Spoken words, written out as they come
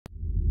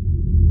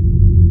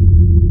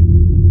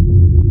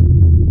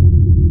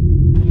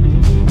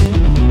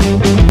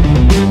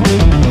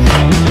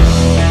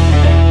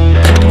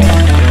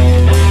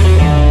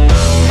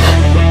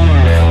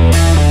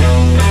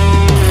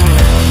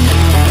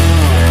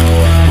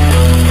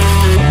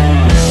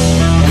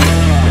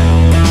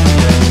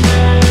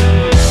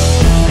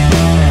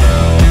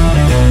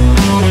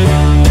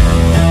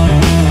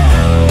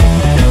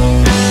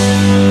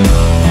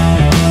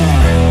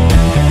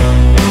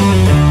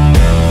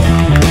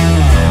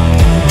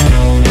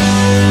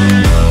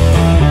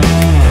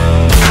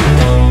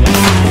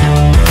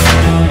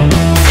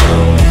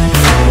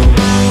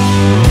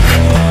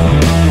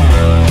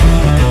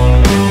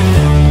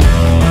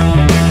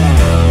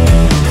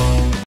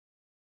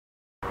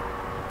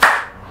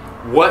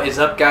What is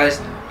up, guys?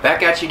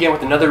 Back at you again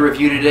with another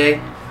review today.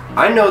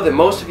 I know that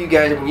most of you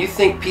guys, when you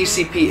think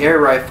PCP air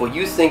rifle,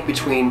 you think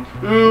between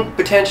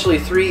potentially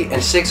 $300 and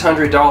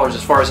 $600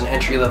 as far as an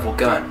entry-level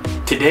gun.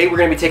 Today we're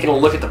going to be taking a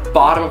look at the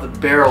bottom of the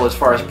barrel as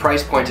far as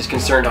price point is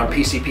concerned on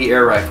PCP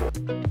air rifle.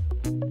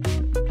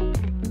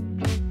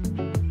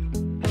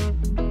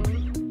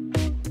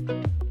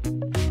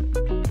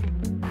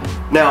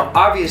 Now,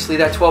 obviously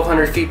that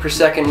 1200 feet per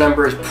second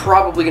number is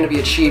probably going to be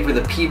achieved with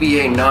a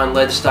PBA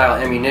non-lead style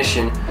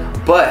ammunition,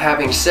 but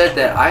having said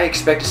that, I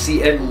expect to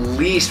see at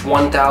least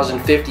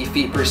 1050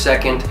 feet per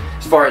second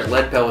as far as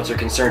lead pellets are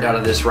concerned out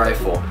of this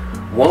rifle.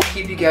 Won't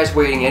keep you guys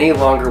waiting any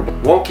longer,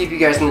 won't keep you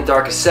guys in the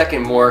dark a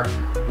second more.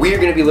 We are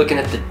going to be looking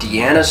at the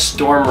Deanna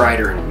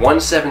Stormrider in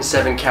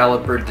 .177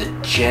 caliber, the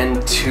Gen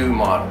 2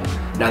 model.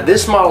 Now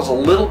this model is a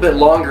little bit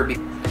longer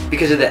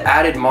because of the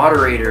added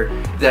moderator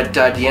that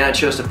Deanna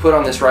chose to put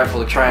on this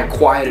rifle to try and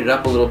quiet it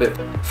up a little bit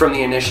from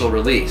the initial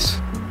release.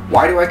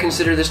 Why do I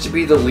consider this to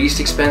be the least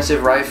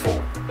expensive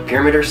rifle?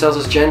 Pyramid Air sells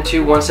this Gen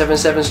 2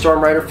 .177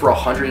 Stormrider for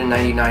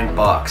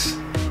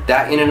 $199.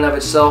 That in and of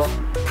itself,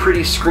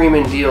 pretty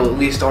screaming deal, at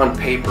least on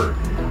paper.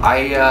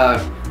 I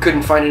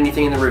couldn't find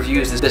anything in the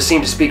reviews that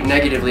seemed to speak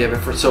negatively of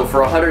it, so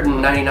for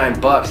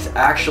 $199, it's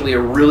actually a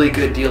really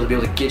good deal to be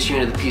able to get you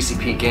into the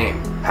PCP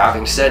game.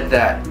 Having said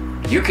that,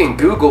 you can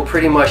Google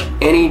pretty much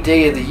any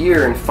day of the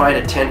year and find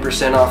a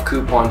 10% off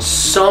coupon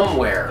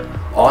somewhere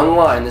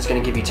online that's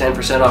going to give you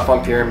 10% off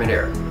on Pyramid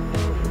Air.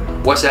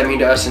 What's that mean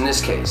to us in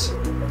this case?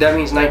 That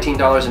means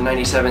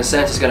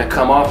 $19.97 is going to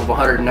come off of a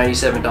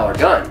 $197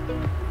 gun,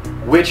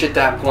 which at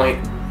that point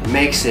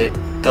makes it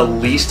the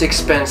least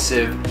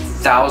expensive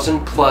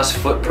 1,000+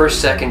 foot per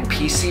second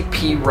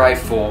PCP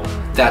rifle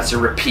that's a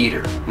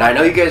repeater. Now I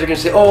know you guys are going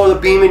to say, oh, the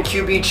Beeman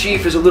QB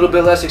Chief is a little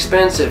bit less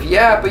expensive.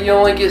 Yeah, but you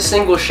only get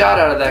single shot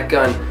out of that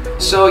gun.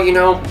 So, you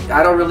know,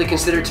 I don't really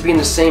consider it to be in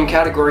the same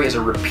category as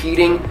a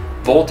repeating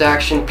bolt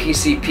action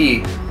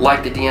PCP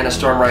like the Deanna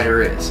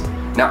Stormrider is.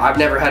 Now I've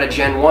never had a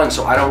Gen 1,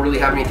 so I don't really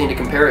have anything to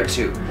compare it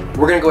to.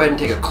 We're going to go ahead and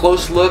take a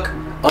close look,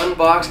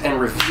 unbox,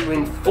 and review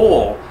in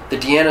full the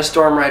Deanna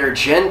Stormrider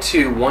Gen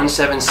 2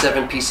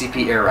 .177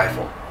 PCP air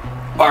rifle.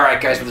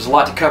 Alright guys, but there's a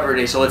lot to cover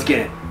today, so let's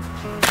get it.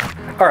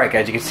 Alright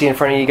guys, you can see in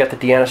front of you, you got the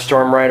Deanna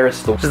Stormrider.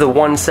 This is the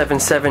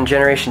 .177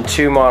 Generation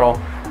 2 model.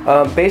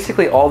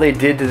 Basically all they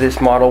did to this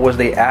model was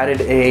they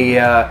added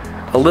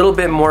a little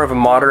bit more of a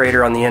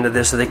moderator on the end of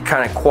this, so they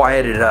kind of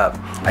quieted it up.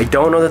 I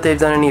don't know that they've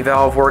done any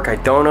valve work. I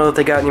don't know that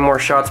they got any more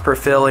shots per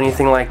fill,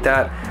 anything like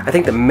that. I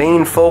think the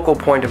main focal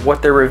point of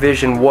what their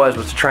revision was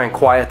to try and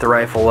quiet the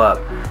rifle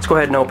up. Let's go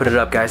ahead and open it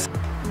up, guys.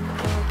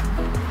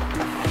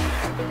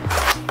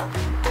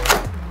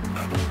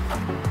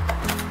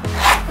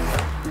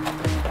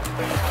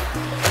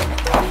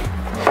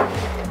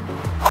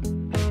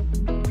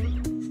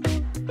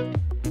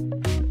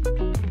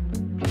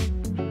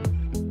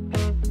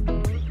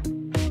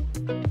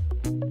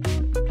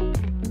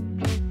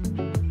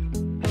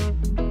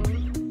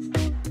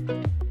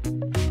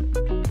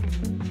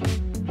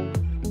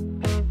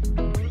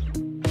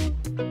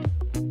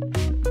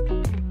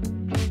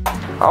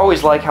 I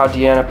always like how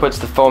Deanna puts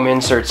the foam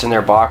inserts in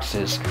their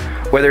boxes.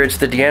 Whether it's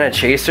the Deanna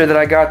Chaser that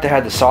I got that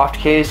had the soft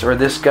case, or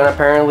this gun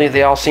apparently,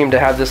 they all seem to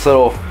have this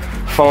little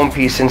foam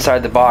piece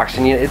inside the box.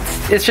 And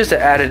it's just an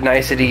added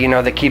nicety, you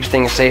know, that keeps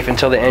things safe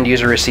until the end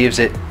user receives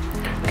it.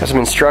 Got some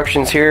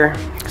instructions here.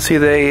 See,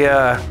 they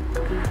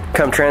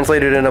come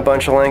translated in a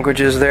bunch of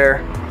languages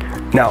there.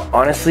 Now,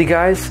 honestly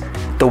guys,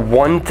 the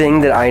one thing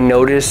that I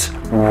notice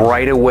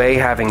right away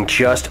having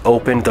just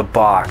opened the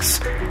box,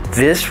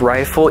 this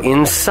rifle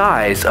in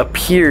size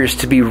appears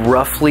to be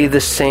roughly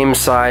the same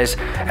size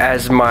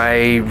as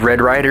my Red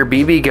Ryder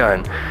BB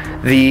gun.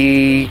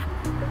 The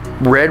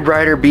Red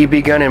Ryder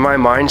BB gun in my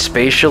mind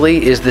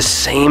spatially is the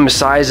same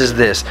size as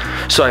this.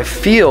 So I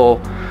feel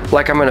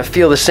like I'm gonna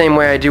feel the same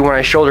way I do when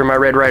I shoulder my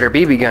Red Ryder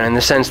BB gun, in the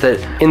sense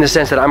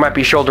that I might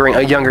be shouldering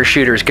a younger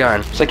shooter's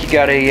gun. It's like you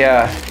got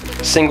a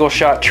single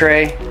shot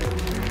tray,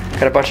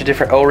 got a bunch of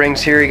different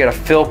O-rings here, you got a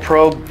fill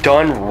probe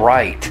done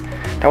right.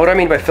 Now what I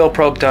mean by fill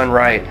probe done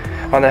right,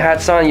 on the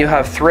Hatsan you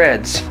have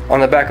threads on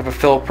the back of a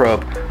fill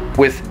probe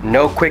with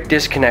no quick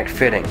disconnect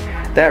fitting.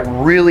 That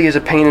really is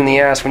a pain in the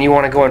ass when you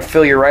want to go and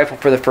fill your rifle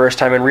for the first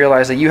time and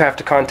realize that you have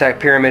to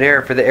contact Pyramid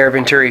Air for the Air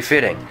Venturi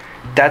fitting.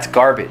 That's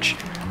garbage.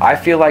 I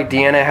feel like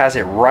Deanna has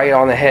it right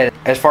on the head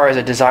as far as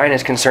a design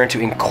is concerned to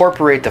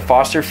incorporate the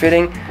Foster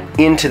fitting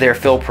into their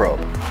fill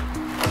probe.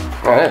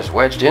 Oh, that is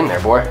wedged in there,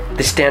 boy.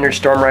 The standard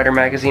Stormrider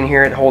magazine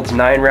here, it holds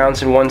 9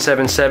 rounds in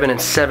 .177 and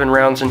 7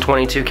 rounds in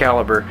 .22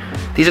 caliber.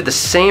 These are the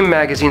same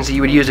magazines that you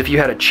would use if you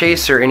had a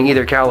Chaser in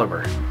either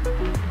caliber.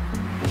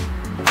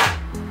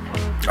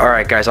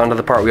 Alright guys, on to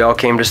the part we all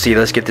came to see.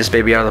 Let's get this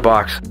baby out of the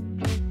box.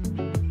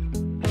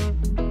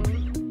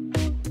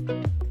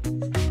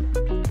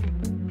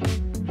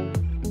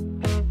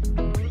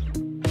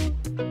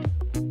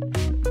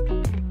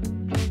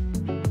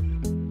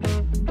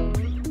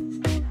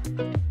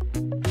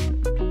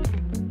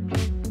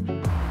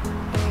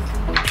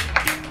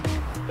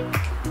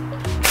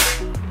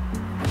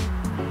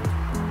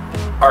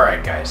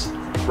 Alright guys,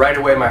 right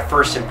away my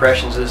first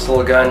impressions of this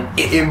little gun,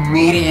 it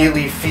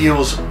immediately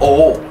feels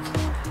old.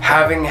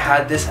 Having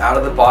had this out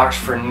of the box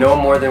for no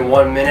more than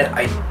 1 minute,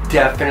 I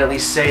definitely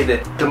say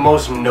that the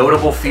most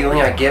notable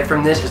feeling I get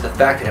from this is the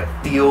fact that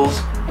it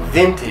feels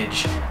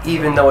vintage,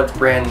 even though it's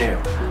brand new.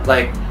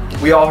 Like,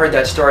 we all heard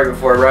that story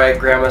before, right?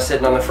 Grandma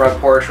sitting on the front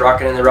porch,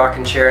 rocking in the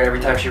rocking chair, and every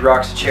time she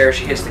rocks the chair,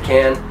 she hits the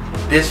can.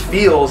 This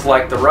feels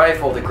like the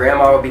rifle that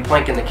Grandma would be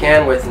planking the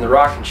can with in the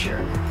rocking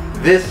chair.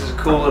 This is a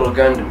cool little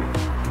gun to me.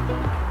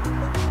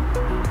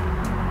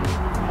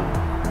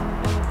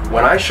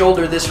 When I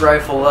shoulder this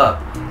rifle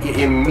up, it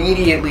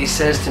immediately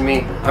says to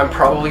me, I'm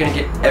probably going to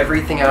get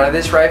everything out of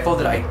this rifle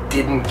that I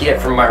didn't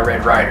get from my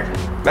Red Ryder.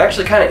 I'm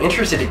actually kind of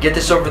interested to get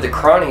this over the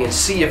chrony and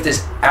see if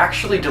this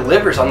actually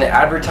delivers on the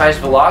advertised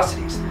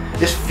velocities.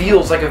 This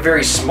feels like a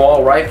very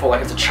small rifle,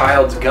 like it's a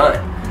child's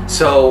gun.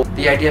 So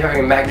the idea of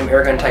having a Magnum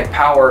airgun type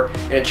power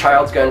in a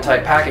child's gun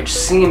type package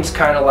seems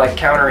kind of like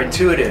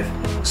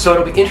counterintuitive. So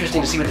it'll be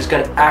interesting to see what this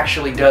gun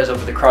actually does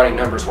over the chrony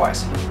numbers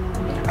wise.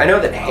 I know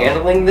that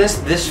handling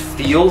this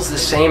feels the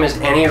same as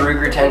any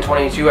Ruger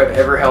 1022 I've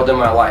ever held in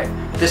my life.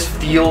 This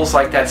feels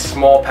like that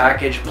small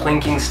package,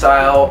 plinking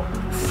style,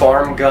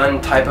 farm gun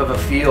type of a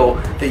feel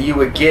that you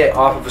would get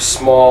off of a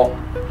small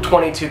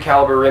 22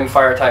 caliber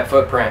rimfire type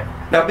footprint.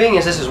 Now, being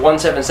as this is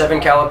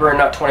 177 caliber and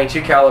not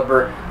 22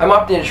 caliber, I'm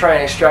opting to try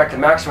and extract the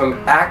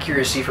maximum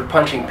accuracy for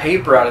punching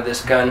paper out of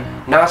this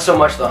gun, not so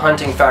much the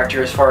hunting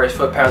factor as far as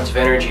foot-pounds of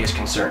energy is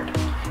concerned.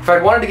 If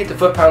I'd wanted to get the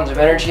foot-pounds of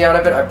energy out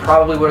of it, I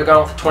probably would have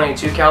gone with the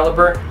 22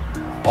 caliber.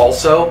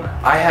 Also,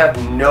 I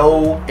have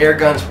no air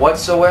guns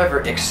whatsoever,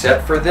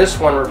 except for this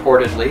one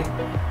reportedly,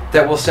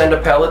 that will send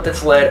a pellet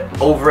that's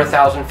led over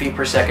 1,000 feet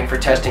per second for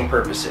testing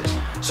purposes.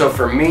 So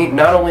for me,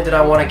 not only did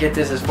I want to get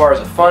this as far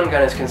as a fun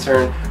gun is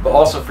concerned, but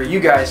also for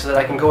you guys so that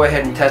I can go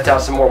ahead and test out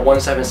some more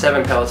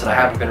 177 pellets that I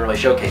haven't been really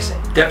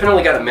showcasing.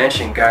 Definitely got to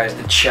mention, guys,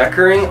 the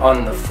checkering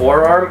on the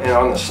forearm and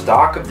on the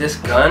stock of this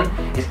gun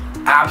is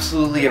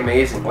absolutely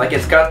amazing. Like,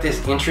 it's got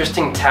this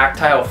interesting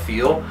tactile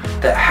feel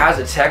that has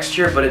a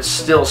texture, but it's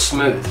still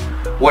smooth.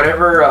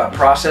 Whatever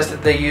process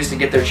that they use to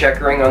get their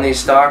checkering on these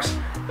stocks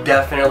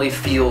definitely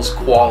feels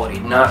quality,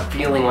 not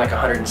feeling like a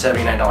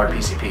 $179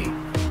 PCP.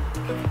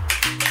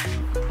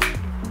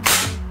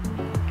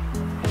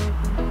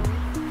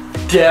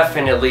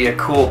 Definitely a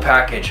cool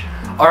package.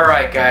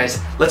 Alright guys,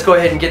 let's go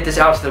ahead and get this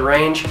out to the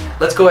range.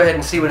 Let's go ahead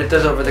and see what it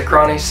does over the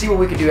chrony, see what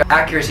we can do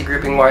accuracy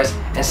grouping wise,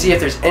 and see if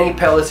there's any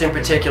pellets in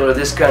particular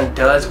this gun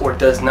does or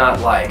does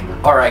not like.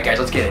 Alright guys,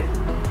 let's get it.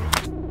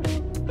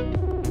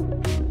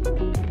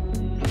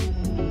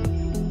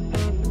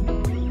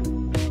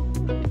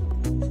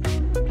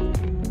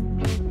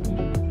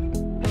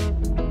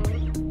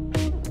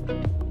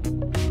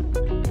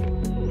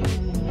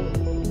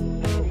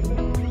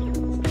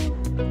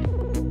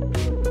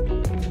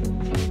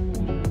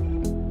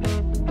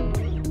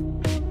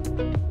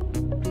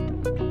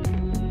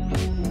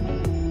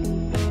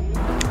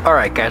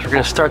 Alright guys, we're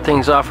going to start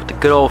things off with the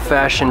good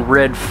old-fashioned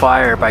Red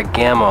Fire by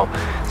Gammo.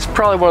 It's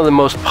probably one of the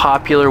most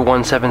popular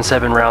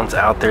 177 rounds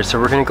out there, so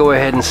we're going to go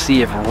ahead and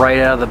see if right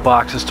out of the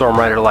box the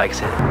Stormrider likes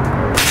it.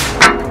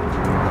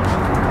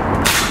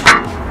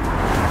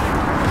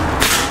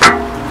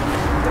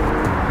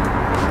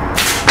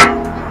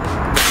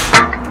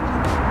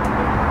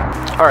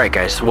 Alright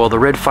guys, well, the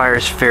Red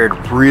Fire's fared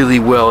really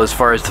well as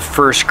far as the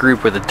first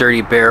group with a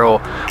dirty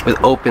barrel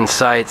with open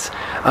sights.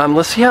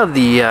 Let's see how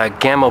the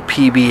Gammo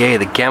PBA,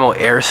 the Gammo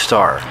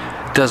Airstar,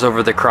 does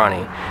over the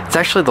chrony. It's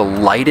actually the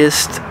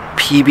lightest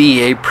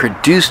PBA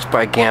produced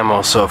by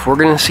Gammo, so if we're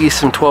going to see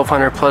some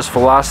 1200 plus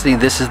velocity,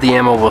 this is the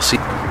ammo we'll see.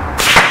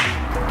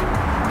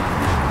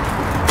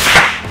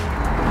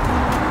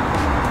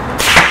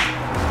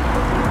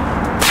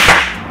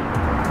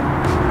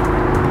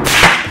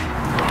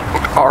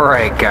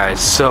 Alright guys,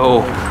 so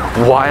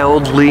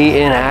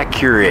wildly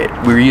inaccurate.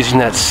 We were using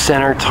that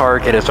center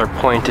target as our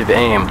point of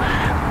aim,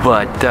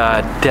 but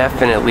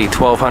definitely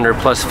 1200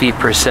 plus feet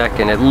per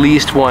second at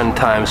least one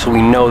time, so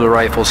we know the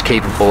rifle's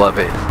capable of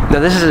it. Now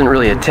this isn't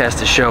really a test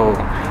to show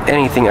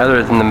anything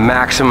other than the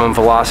maximum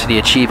velocity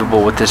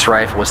achievable with this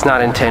rifle. It's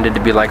not intended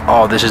to be like,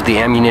 oh, this is the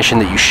ammunition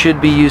that you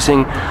should be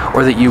using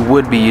or that you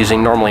would be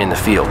using normally in the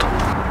field.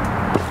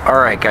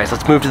 Alright guys,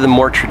 let's move to the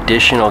more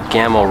traditional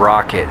Gammo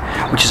rocket,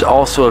 which is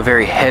also a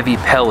very heavy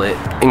pellet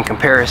in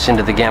comparison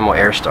to the Gammo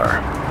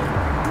Airstar.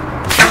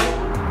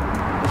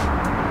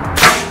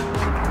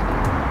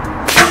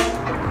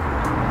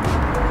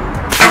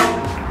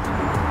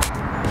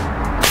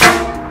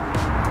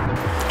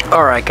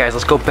 Alright guys,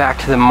 let's go back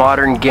to the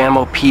modern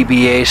Gammo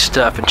PBA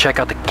stuff and check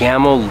out the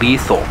Gammo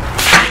Lethal.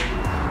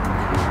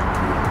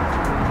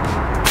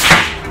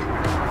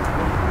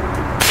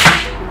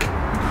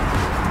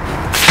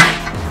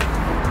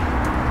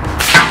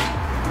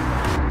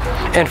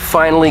 And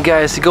finally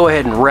guys, to go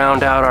ahead and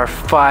round out our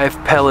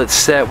 5 pellet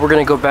set, we're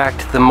going to go back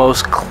to the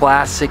most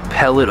classic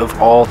pellet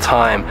of all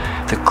time,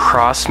 the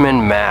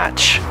Crosman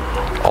Match,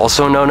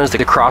 also known as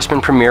the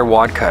Crosman Premier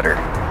Wad Cutter.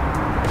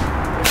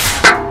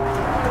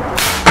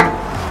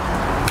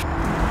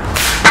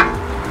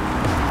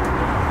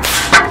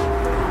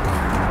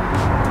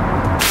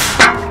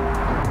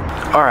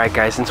 Alright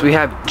guys, since we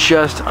have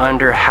just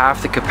under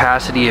half the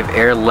capacity of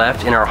air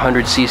left in our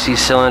 100cc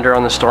cylinder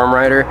on the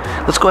Stormrider,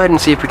 let's go ahead and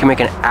see if we can make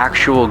an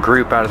actual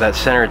group out of that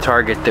center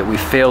target that we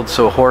failed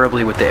so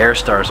horribly with the air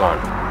stars on.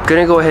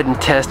 Gonna go ahead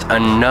and test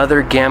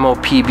another Gammo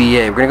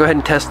PBA. We're gonna go ahead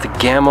and test the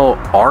Gammo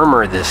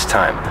Armor this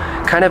time.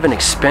 Kind of an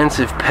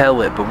expensive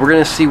pellet, but we're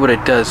gonna see what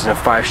it does in a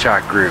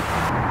 5-shot group.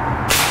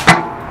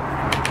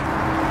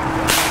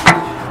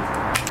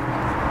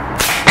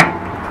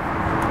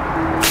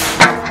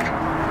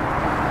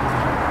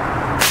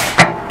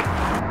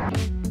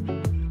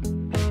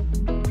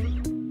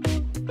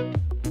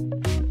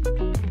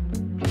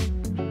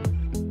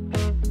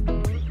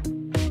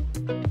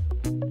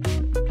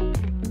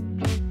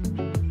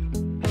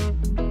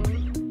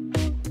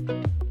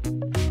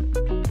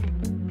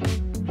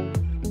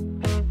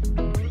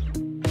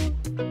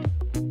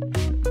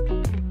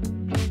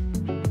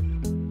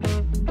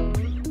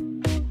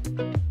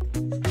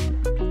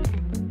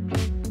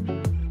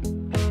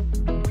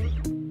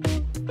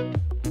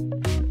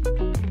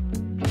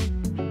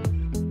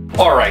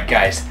 Alright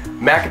guys,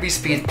 Maccabee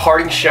Speed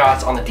parting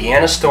shots on the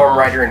Deanna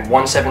Stormrider in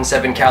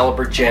 177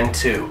 caliber Gen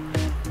 2.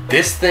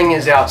 This thing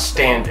is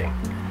outstanding.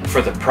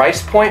 For the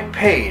price point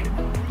paid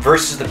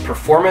versus the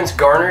performance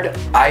garnered,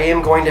 I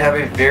am going to have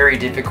a very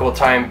difficult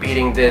time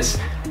beating this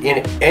in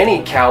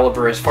any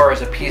caliber as far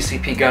as a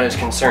PCP gun is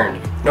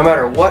concerned. No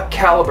matter what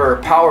caliber or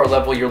power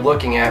level you're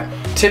looking at,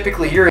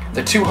 typically you're in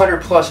the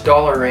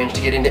 $200+ range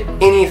to get into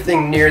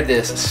anything near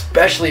this,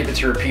 especially if it's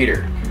your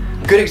repeater.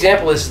 A good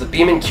example is the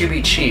Beeman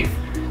QB Chief.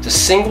 It's a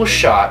single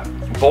shot,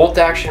 bolt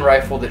action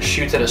rifle that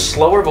shoots at a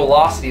slower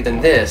velocity than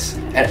this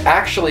and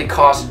actually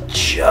costs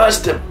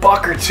just $1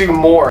 or $2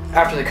 more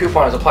after the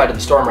coupon is applied to the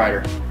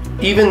Stormrider.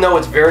 Even though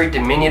it's very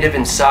diminutive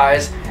in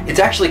size, it's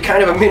actually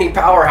kind of a mini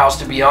powerhouse,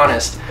 to be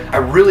honest. I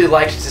really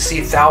liked to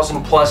see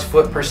 1,000+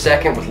 foot per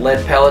second with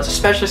lead pellets,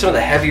 especially some of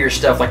the heavier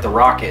stuff like the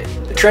rocket.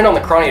 The trend on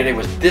the Chrony today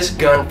was this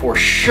gun for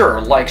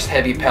sure likes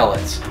heavy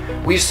pellets.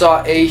 We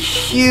saw a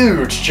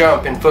huge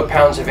jump in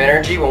foot-pounds of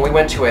energy when we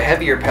went to a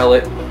heavier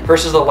pellet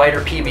versus the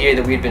lighter PBA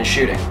that we had been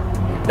shooting.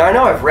 Now I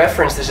know I've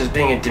referenced this as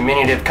being a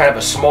diminutive, kind of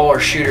a smaller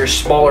shooter,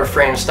 smaller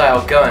frame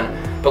style gun,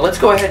 but let's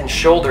go ahead and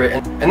shoulder it,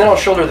 and then I'll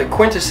shoulder the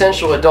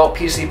quintessential adult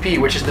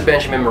PCP, which is the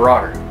Benjamin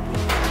Marauder.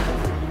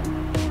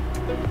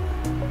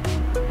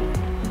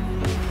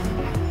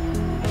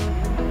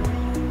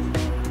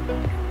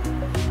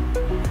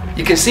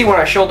 You can see when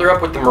I shoulder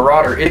up with the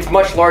Marauder, it's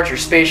much larger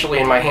spatially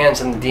in my hands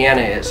than the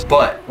Deanna is.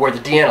 But where the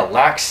Deanna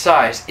lacks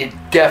size, it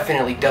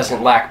definitely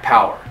doesn't lack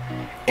power.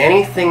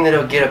 Anything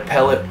that'll get a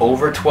pellet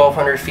over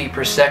 1,200 feet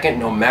per second,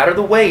 no matter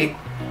the weight,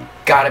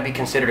 gotta be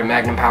considered a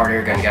magnum powered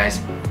airgun,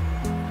 guys.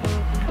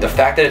 The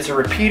fact that it's a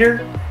repeater,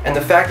 and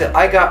the fact that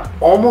I got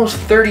almost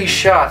 30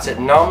 shots at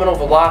nominal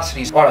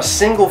velocities on a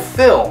single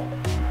fill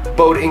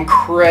bode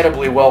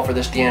incredibly well for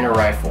this Deanna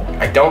rifle.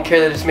 I don't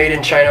care that it's made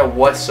in China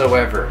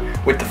whatsoever.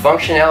 With the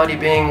functionality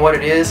being what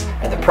it is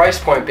and the price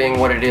point being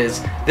what it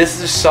is, this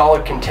is a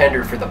solid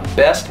contender for the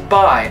best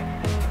buy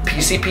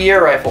PCP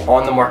air rifle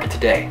on the market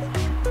today.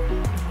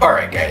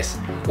 Alright guys,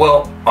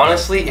 well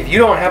honestly, if you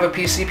don't have a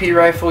PCP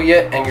rifle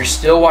yet and you're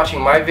still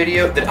watching my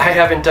video, then I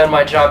haven't done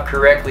my job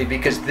correctly,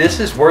 because this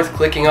is worth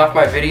clicking off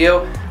my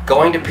video,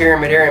 going to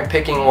Pyramid Air and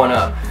picking one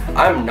up.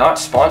 I'm not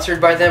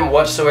sponsored by them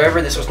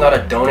whatsoever. This was not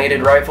a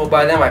donated rifle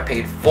by them. I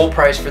paid full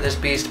price for this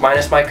beast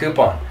minus my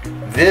coupon.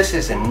 This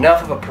is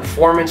enough of a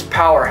performance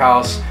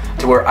powerhouse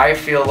to where I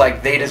feel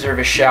like they deserve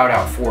a shout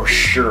out for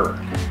sure.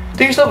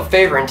 Do yourself a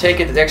favor and take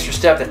it the extra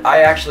step that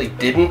I actually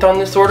didn't on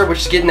this order,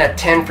 which is getting that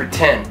 10 for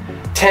 10.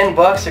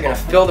 $10, they're going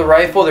to fill the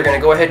rifle, they're going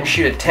to go ahead and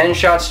shoot a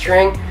 10-shot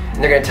string,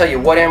 and they're going to tell you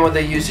what ammo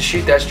they use to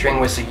shoot that string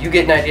with, so you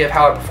get an idea of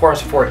how it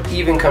performs before it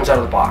even comes out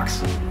of the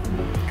box.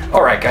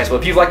 Alright guys, well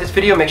if you've liked this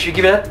video, make sure you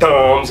give it a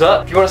thumbs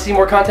up. If you want to see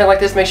more content like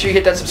this, make sure you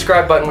hit that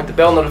subscribe button with the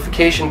bell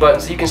notification button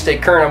so you can stay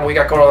current on what we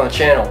got going on the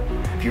channel.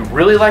 If you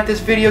really like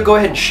this video, go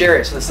ahead and share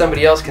it so that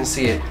somebody else can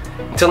see it.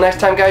 Until next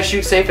time guys,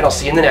 shoot safe, and I'll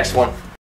see you in the next one.